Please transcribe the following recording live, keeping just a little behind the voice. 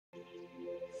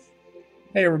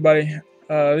Hey everybody,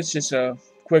 this is just a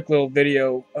quick little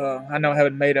video. I know I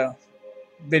haven't made a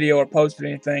video or posted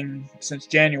anything since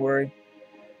January,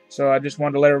 so I just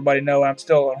wanted to let everybody know I'm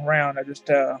still around. I just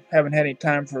haven't had any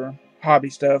time for hobby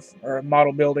stuff or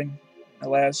model building the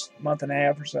last month and a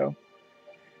half or so.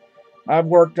 I've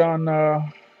worked on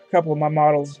a couple of my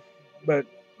models, but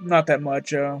not that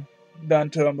much done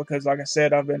to them because, like I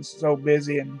said, I've been so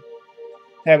busy and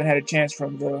haven't had a chance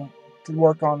to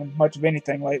work on much of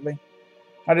anything lately.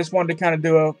 I just wanted to kind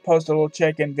of post a little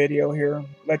check-in video here,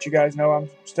 let you guys know I'm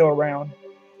still around,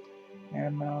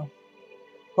 and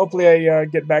hopefully I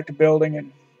get back to building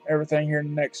and everything here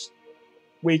in the next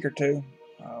week or two.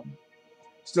 Um,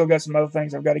 Still got some other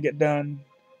things I've got to get done.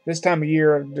 This time of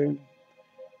year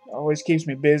always keeps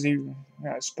me busy.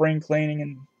 Spring cleaning,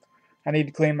 and I need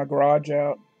to clean my garage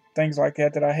out, things like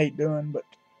that I hate doing, but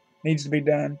needs to be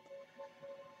done,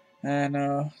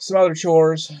 and some other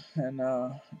chores and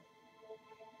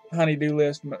honey-do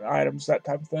list items, that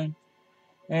type of thing.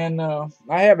 And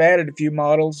I have added a few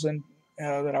models and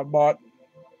that I bought,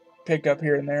 picked up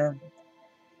here and there.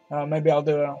 Maybe I'll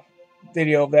do a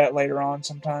video of that later on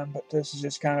sometime. But this is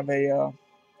just kind of a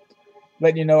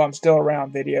letting you know I'm still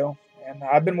around video. And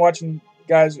I've been watching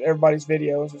everybody's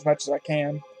videos as much as I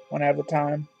can when I have the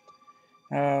time.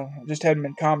 Just haven't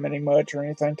been commenting much or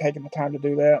anything, taking the time to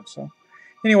do that. So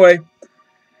anyway,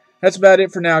 that's about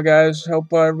it for now, guys.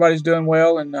 Hope everybody's doing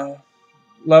well, and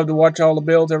love to watch all the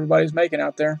builds everybody's making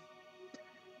out there.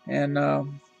 And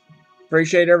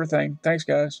appreciate everything. Thanks,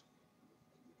 guys.